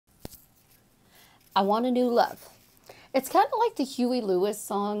I want a new love. It's kind of like the Huey Lewis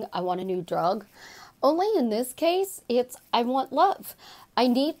song, I Want a New Drug. Only in this case, it's I want love. I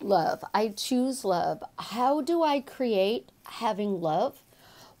need love. I choose love. How do I create having love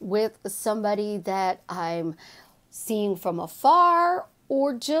with somebody that I'm seeing from afar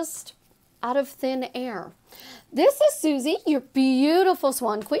or just out of thin air? This is Susie, your beautiful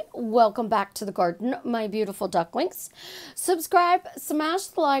swan queen. Welcome back to the garden, my beautiful ducklings. Subscribe, smash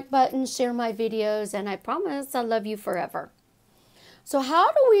the like button, share my videos, and I promise I'll love you forever. So how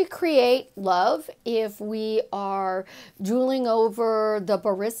do we create love if we are drooling over the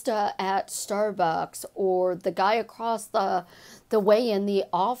barista at Starbucks or the guy across the way in the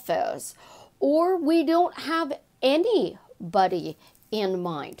office, or we don't have anybody in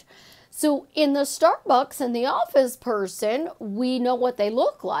mind? So in the Starbucks and the office person, we know what they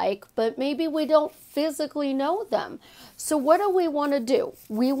look like, but maybe we don't physically know them. So what do we want to do?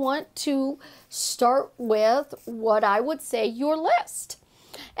 We want to start with what I would say your list.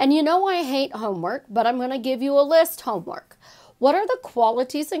 And you know I hate homework, but I'm going to give you a list homework. What are the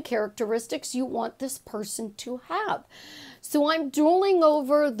qualities and characteristics you want this person to have? So I'm drooling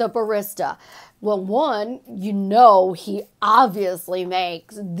over the barista. Well, one, you know he obviously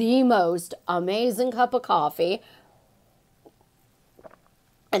makes the most amazing cup of coffee.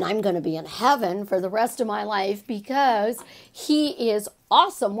 And I'm going to be in heaven for the rest of my life because he is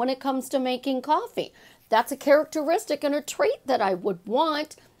awesome when it comes to making coffee. That's a characteristic and a trait that I would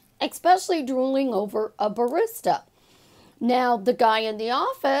want, especially drooling over a barista. Now, the guy in the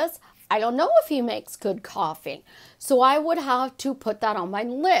office, I don't know if he makes good coffee. So I would have to put that on my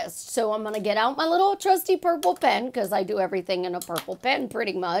list. So I'm going to get out my little trusty purple pen because I do everything in a purple pen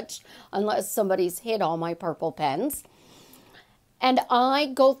pretty much, unless somebody's hit all my purple pens. And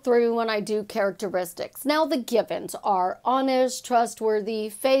I go through and I do characteristics. Now the givens are honest, trustworthy,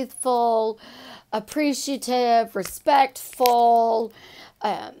 faithful, appreciative, respectful,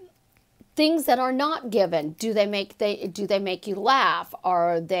 things that are not given. Do they make you laugh?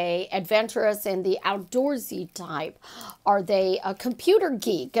 Are they adventurous in the outdoorsy type? Are they a computer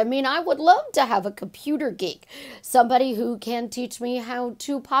geek? I mean, I would love to have a computer geek. Somebody who can teach me how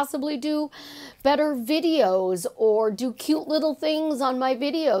to possibly do better videos or do cute little things on my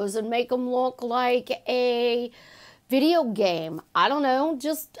videos and make them look like a video game. I don't know,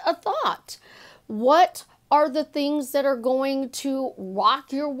 just a thought. What are the things that are going to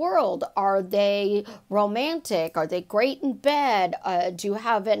rock your world? Are they romantic? Are they great in bed? Do you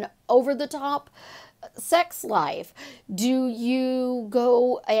have an over-the-top sex life? Do you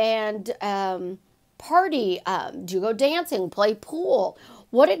go and party? Do you go dancing, play pool?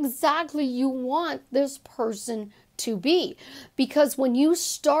 What exactly you want this person to be? Because when you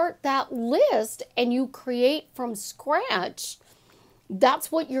start that list and you create from scratch,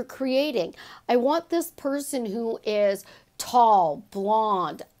 that's what you're creating. I want this person who is tall,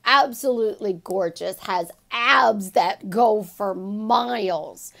 blonde, absolutely gorgeous, has abs that go for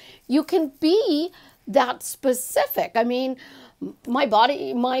miles. You can be that specific. I mean, my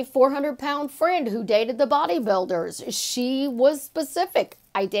 400-pound friend who dated the bodybuilders, she was specific.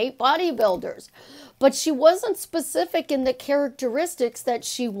 I date bodybuilders. But she wasn't specific in the characteristics that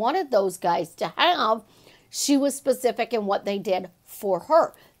she wanted those guys to have. She was specific in what they did for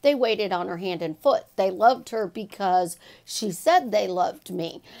her. They waited on her hand and foot. They loved her because she said they loved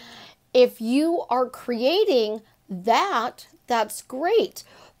me. If you are creating that, that's great.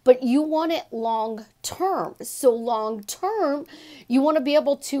 But you want it long term. So long term, you want to be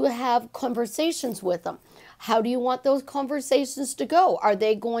able to have conversations with them. How do you want those conversations to go? Are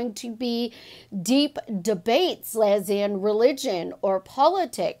they going to be deep debates, as in religion or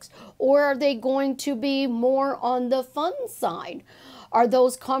politics? Or are they going to be more on the fun side? Are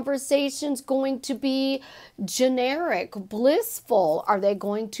those conversations going to be generic, blissful? Are they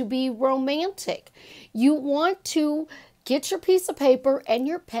going to be romantic? You want to get your piece of paper and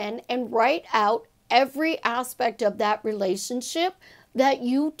your pen and write out every aspect of that relationship that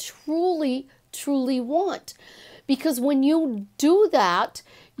you truly want. Because when you do that,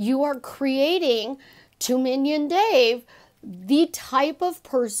 you are creating, to Minion Dave, the type of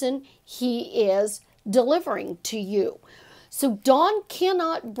person he is delivering to you. So Dawn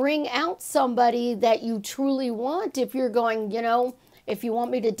cannot bring out somebody that you truly want if you're going, if you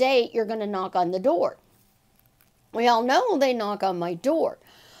want me to date, you're going to knock on the door. We all know they knock on my door.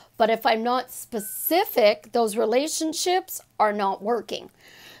 But if I'm not specific, those relationships are not working.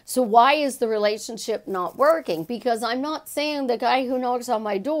 So why is the relationship not working? Because I'm not saying the guy who knocks on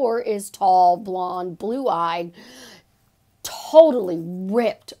my door is tall, blonde, blue-eyed, totally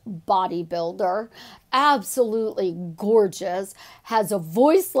ripped bodybuilder absolutely gorgeous, has a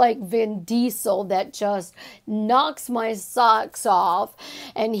voice like Vin Diesel that just knocks my socks off,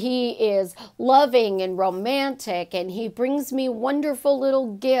 and he is loving and romantic, and he brings me wonderful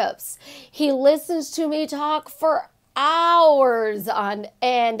little gifts. He listens to me talk for hours on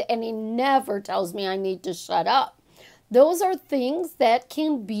end, and he never tells me I need to shut up. Those are things that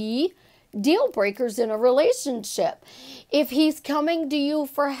can be deal breakers in a relationship. If he's coming to you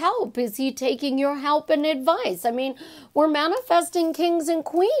for help, is he taking your help and advice? I mean, we're manifesting kings and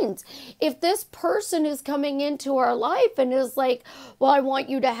queens. If this person is coming into our life and is like, well, I want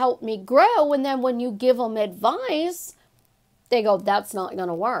you to help me grow, and then when you give them advice, they go, that's not going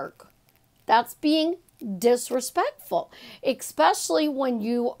to work. That's being disrespectful, especially when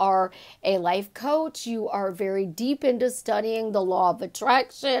you are a life coach, you are very deep into studying the law of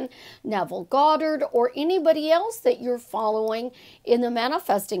attraction, Neville Goddard, or anybody else that you're following in the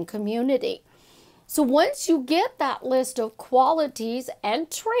manifesting community. So once you get that list of qualities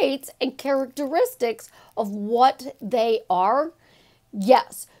and traits and characteristics of what they are,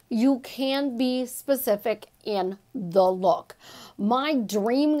 yes, you can be specific in the look. My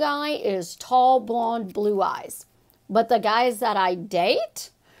dream guy is tall, blonde, blue eyes. But the guys that I date,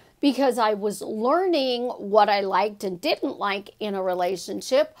 because I was learning what I liked and didn't like in a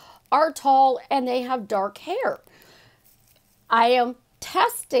relationship, are tall and they have dark hair. I am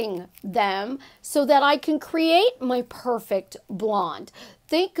testing them so that I can create my perfect blonde.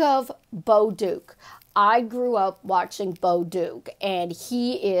 Think of Bo Duke. I grew up watching Bo Duke, and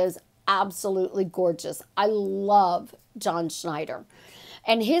he is absolutely gorgeous. I love John Schneider.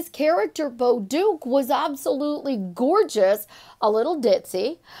 And his character, Bo Duke, was absolutely gorgeous, a little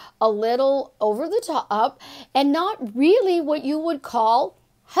ditzy, a little over the top, and not really what you would call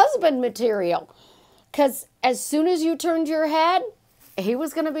husband material. Because as soon as you turned your head, he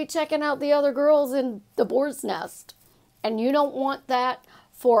was going to be checking out the other girls in the boar's nest. And you don't want that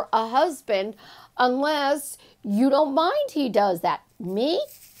for a husband unless you don't mind he does that. Me?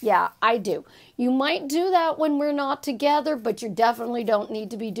 Yeah, I do. You might do that when we're not together, but you definitely don't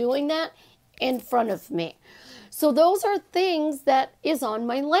need to be doing that in front of me. So those are things that is on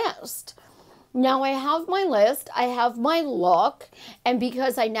my list. Now I have my list, I have my look, and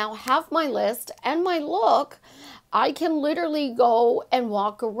because I now have my list and my look, I can literally go and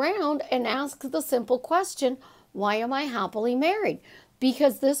walk around and ask the simple question, why am I happily married?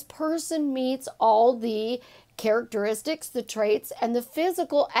 Because this person meets all the characteristics, the traits, and the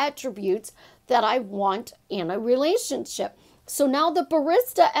physical attributes that I want in a relationship. So now the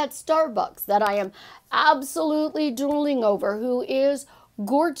barista at Starbucks that I am absolutely drooling over, who is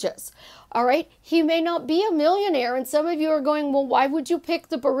gorgeous, all right, he may not be a millionaire, and some of you are going, well, why would you pick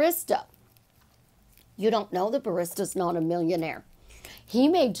the barista? You don't know the barista's not a millionaire. He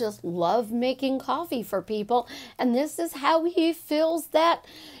may just love making coffee for people, and this is how he fills that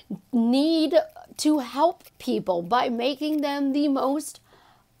need to help people, by making them the most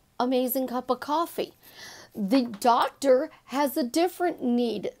amazing cup of coffee. The doctor has a different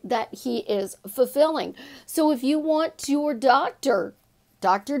need that he is fulfilling. So if you want your doctor,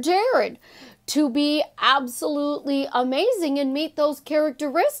 Dr. Jared, to be absolutely amazing and meet those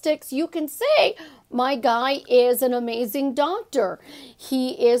characteristics, you can say, my guy is an amazing doctor.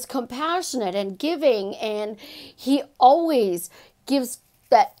 He is compassionate and giving, and he always gives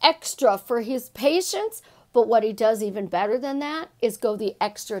that extra for his patients. But what he does even better than that is go the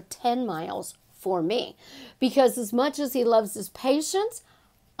extra 10 miles for me. Because as much as he loves his patients,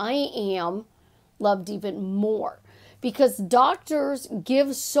 I am loved even more. Because doctors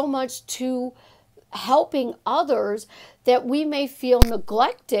give so much to helping others that we may feel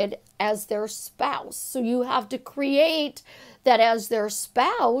neglected as their spouse. So you have to create that as their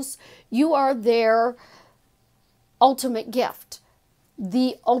spouse, you are their ultimate gift,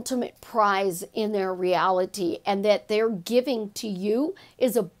 the ultimate prize in their reality, and that their giving to you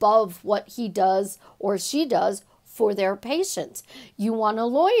is above what he does or she does for their patients. You want a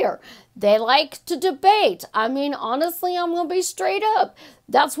lawyer. They like to debate. I mean, honestly, I'm going to be straight up.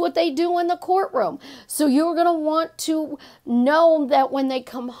 That's what they do in the courtroom. So you're going to want to know that when they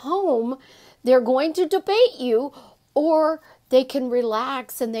come home, they're going to debate you, or they can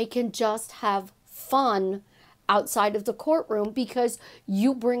relax and they can just have fun outside of the courtroom, because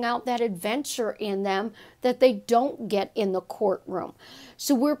you bring out that adventure in them that they don't get in the courtroom.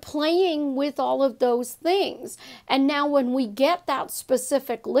 So we're playing with all of those things. And now when we get that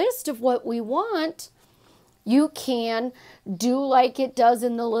specific list of what we want, you can do like it does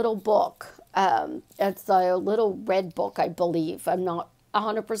in the little book. It's a little red book, I believe. I'm not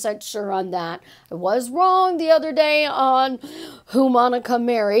 100% sure on that. I was wrong the other day on who Monica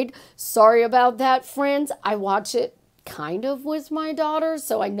married. Sorry about that, friends. I watch it kind of with my daughter,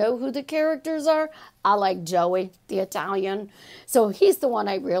 so I know who the characters are. I like Joey, the Italian. So he's the one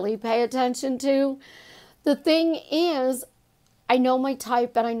I really pay attention to. The thing is, I know my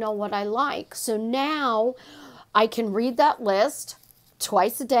type and I know what I like. So now I can read that list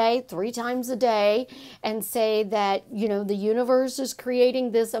twice a day, 3 times a day, and say that, the universe is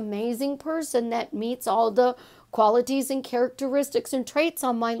creating this amazing person that meets all the qualities and characteristics and traits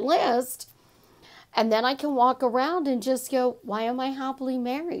on my list. And then I can walk around and just go, why am I happily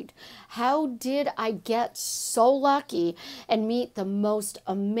married? How did I get so lucky and meet the most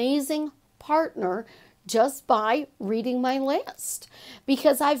amazing partner just by reading my list?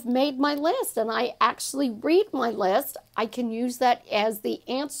 Because I've made my list and I actually read my list. I can use that as the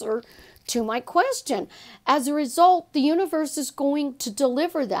answer to my question. As a result, the universe is going to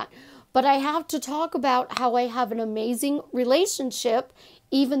deliver that. But I have to talk about how I have an amazing relationship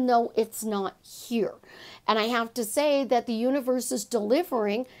even though it's not here. And I have to say that the universe is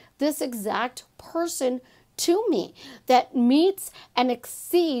delivering this exact person to me that meets and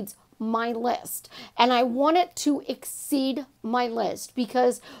exceeds my list. And I want it to exceed my list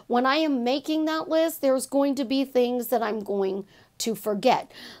because when I am making that list, there's going to be things that I'm going to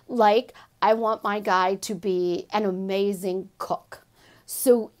forget. Like, I want my guy to be an amazing cook.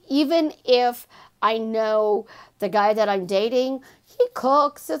 So even if I know the guy that I'm dating, he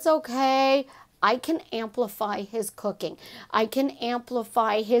cooks, it's okay, I can amplify his cooking. I can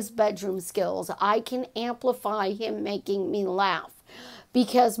amplify his bedroom skills. I can amplify him making me laugh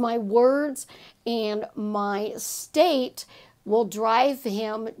because my words and my state will drive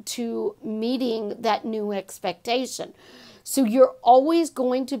him to meeting that new expectation. So you're always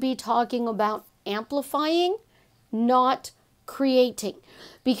going to be talking about amplifying, not creating.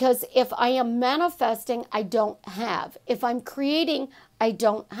 Because if I am manifesting, I don't have. If I'm creating, I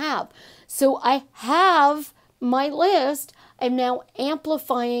don't have. So I have my list. I'm now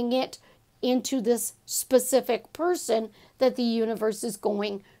amplifying it into this specific person that the universe is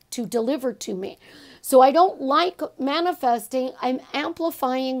going to deliver to me. So I don't like manifesting. I'm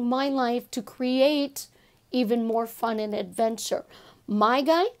amplifying my life to create even more fun and adventure. My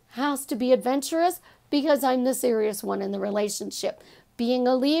guy has to be adventurous because I'm the serious one in the relationship. Being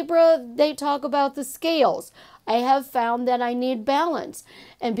a Libra, they talk about the scales. I have found that I need balance.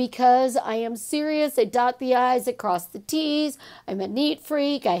 And because I am serious, I dot the I's, I cross the T's. I'm a neat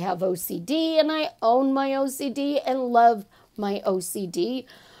freak. I have OCD and I own my OCD and love my OCD.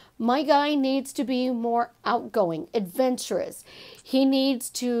 My guy needs to be more outgoing, adventurous. He needs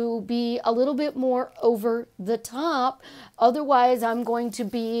to be a little bit more over the top. Otherwise, I'm going to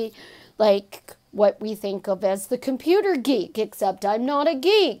be like what we think of as the computer geek, except I'm not a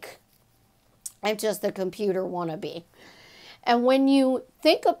geek. I'm just a computer wannabe. And when you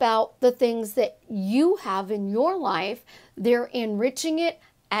think about the things that you have in your life, they're enriching it,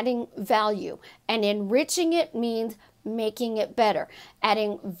 adding value. And enriching it means making it better.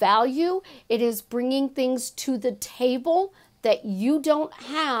 Adding value, it is bringing things to the table that you don't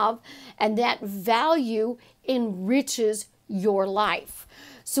have, and that value enriches your life.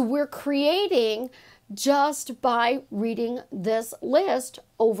 So we're creating just by reading this list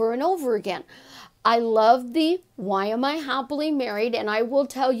over and over again. I love the why am I happily married? And I will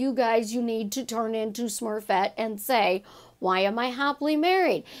tell you guys, you need to turn into Smurfette and say, why am I happily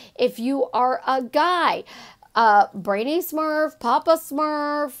married? If you are a guy, Brainy Smurf, Papa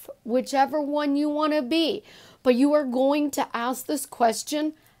Smurf, whichever one you want to be. But you are going to ask this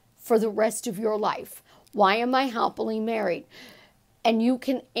question for the rest of your life. Why am I happily married? And you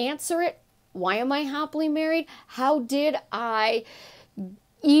can answer it. Why am I happily married? How did I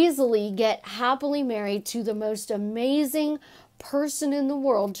easily get happily married to the most amazing person in the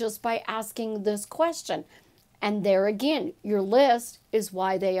world just by asking this question? And there again, your list is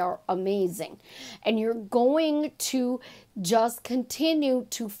why they are amazing. And you're going to just continue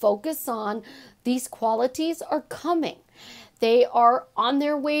to focus on these qualities are coming. They are on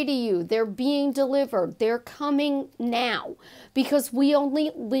their way to you. They're being delivered. They're coming now because we only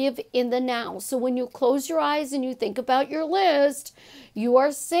live in the now. So when you close your eyes and you think about your list, you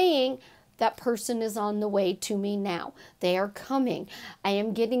are saying, that person is on the way to me now. They are coming. I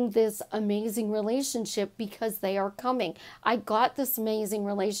am getting this amazing relationship because they are coming. I got this amazing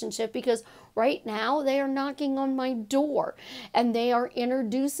relationship because right now they are knocking on my door and they are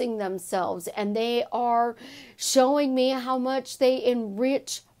introducing themselves and they are showing me how much they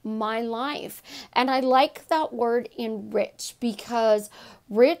enrich my life. And I like that word enrich because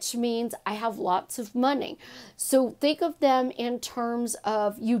rich means I have lots of money. So think of them in terms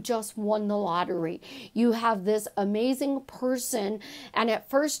of you just won the lottery. You have this amazing person, and at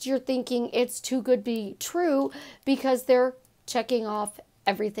first you're thinking it's too good to be true because they're checking off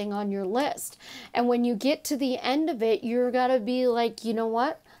everything on your list. And when you get to the end of it, you're going to be like, you know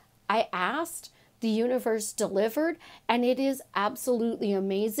what? I asked, the universe delivered, and it is absolutely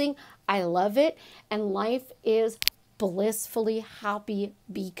amazing. I love it, and life is blissfully happy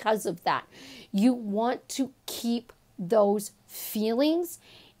because of that. You want to keep those feelings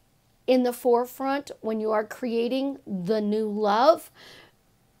in the forefront when you are creating the new love,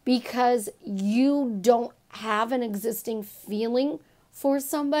 because you don't have an existing feeling for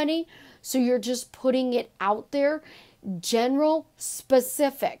somebody, so you're just putting it out there. General,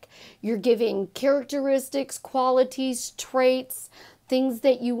 specific. You're giving characteristics, qualities, traits, things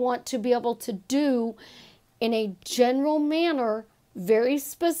that you want to be able to do in a general manner, very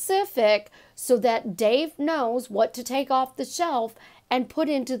specific, so that Dave knows what to take off the shelf and put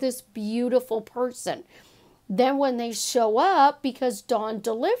into this beautiful person. Then when they show up, because Dawn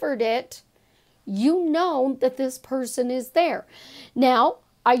delivered it, you know that this person is there. Now,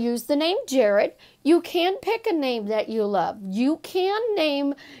 I use the name Jared. You can pick a name that you love. You can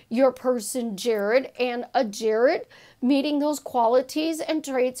name your person Jared, and a Jared meeting those qualities and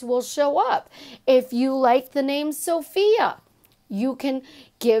traits will show up. If you like the name Sophia, you can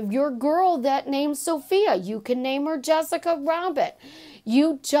give your girl that name Sophia. You can name her Jessica Rabbit.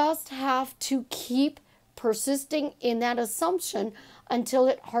 You just have to keep persisting in that assumption until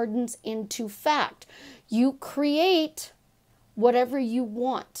it hardens into fact. You create whatever you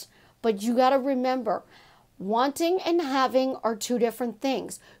want, but you got to remember, wanting and having are two different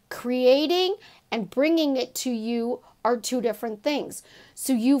things. Creating and bringing it to you are two different things.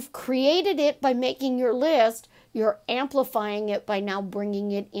 So you've created it by making your list. You're amplifying it by now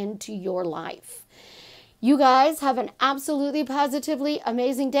bringing it into your life. You guys have an absolutely positively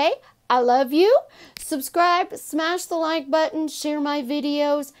amazing day. I love you. Subscribe, smash the like button, share my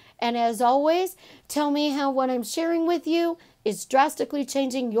videos, and as always, tell me how what I'm sharing with you is drastically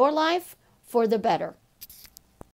changing your life for the better.